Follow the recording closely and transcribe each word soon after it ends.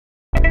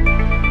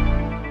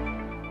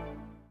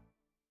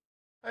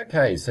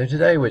Okay, so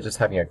today we're just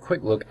having a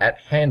quick look at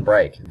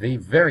Handbrake, the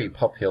very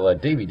popular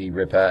DVD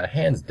ripper,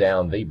 hands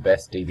down the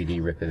best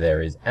DVD ripper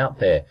there is out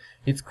there.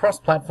 It's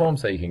cross-platform,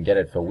 so you can get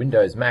it for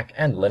Windows, Mac,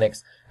 and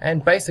Linux,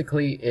 and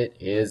basically it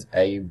is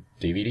a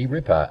DVD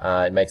ripper.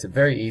 It makes it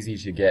very easy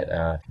to get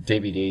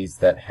DVDs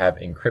that have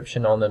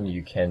encryption on them.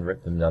 You can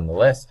rip them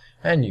nonetheless,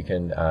 and you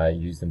can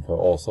use them for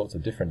all sorts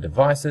of different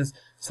devices,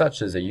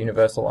 such as a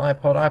universal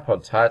iPod,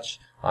 iPod Touch,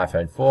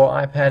 iPhone 4,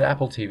 iPad,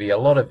 Apple TV, a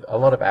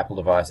lot of Apple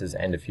devices,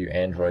 and a few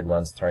Android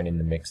ones thrown in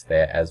the mix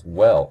there as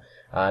well.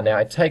 Now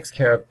it takes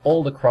care of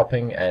all the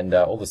cropping and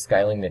all the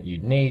scaling that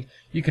you'd need.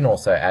 You can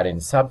also add in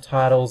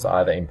subtitles,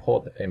 either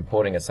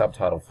importing a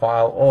subtitle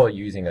file or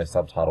using a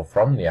subtitle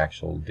from the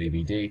actual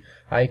DVD.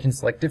 You can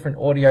select different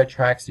audio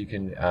tracks. You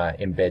can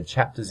embed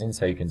chapters in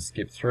so you can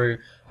skip through.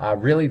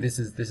 Really, this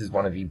is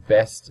one of the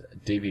best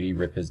DVD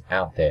rippers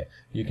out there.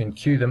 You can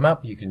queue them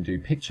up. You can do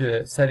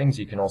picture settings.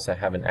 You can also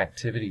have an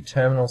activity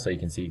terminal so you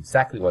can see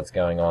exactly what's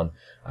going on,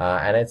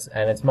 and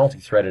it's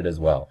multi-threaded as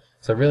well.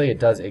 So really it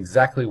does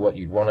exactly what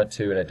you'd want it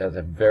to, and it does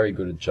a very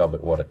good job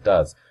at what it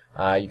does.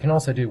 You can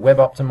also do web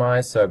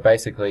optimize, so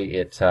basically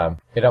it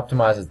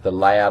optimizes the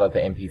layout of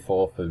the MP4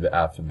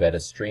 for better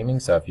streaming.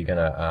 So if you're going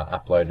to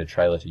upload a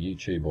trailer to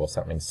YouTube or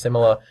something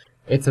similar,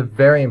 it's a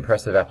very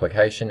impressive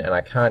application, and I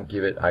can't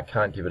give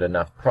it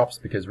enough props,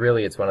 because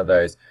really it's one of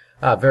those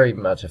very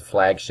much a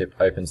flagship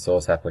open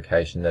source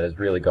application that has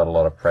really got a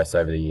lot of press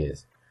over the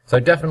years. So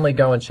definitely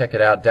go and check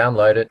it out,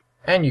 download it,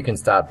 and you can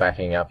start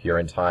backing up your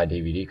entire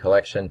DVD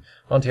collection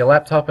onto your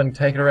laptop and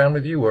take it around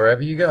with you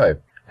wherever you go.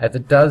 As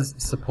it does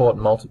support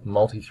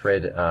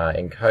multi-thread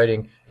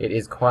encoding, it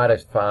is quite a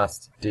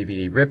fast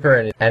DVD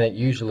ripper, and it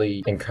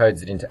usually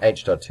encodes it into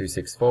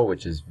H.264,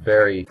 which is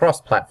very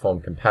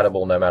cross-platform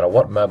compatible no matter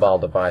what mobile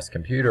device,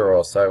 computer,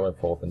 or so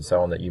forth and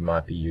so on that you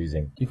might be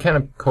using. You can,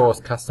 of course,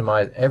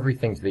 customize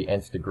everything to the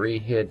nth degree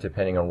here,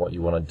 depending on what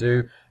you want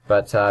to do.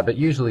 But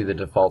usually the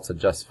defaults are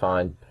just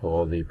fine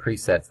for the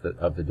presets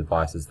of the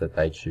devices that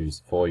they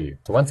choose for you.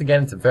 So once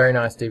again, it's a very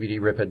nice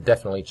DVD ripper.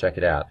 Definitely check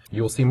it out.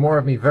 You will see more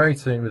of me very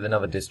soon with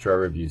another distro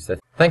review. So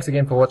thanks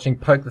again for watching.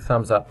 Poke the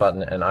thumbs up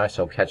button, and I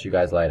shall catch you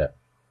guys later.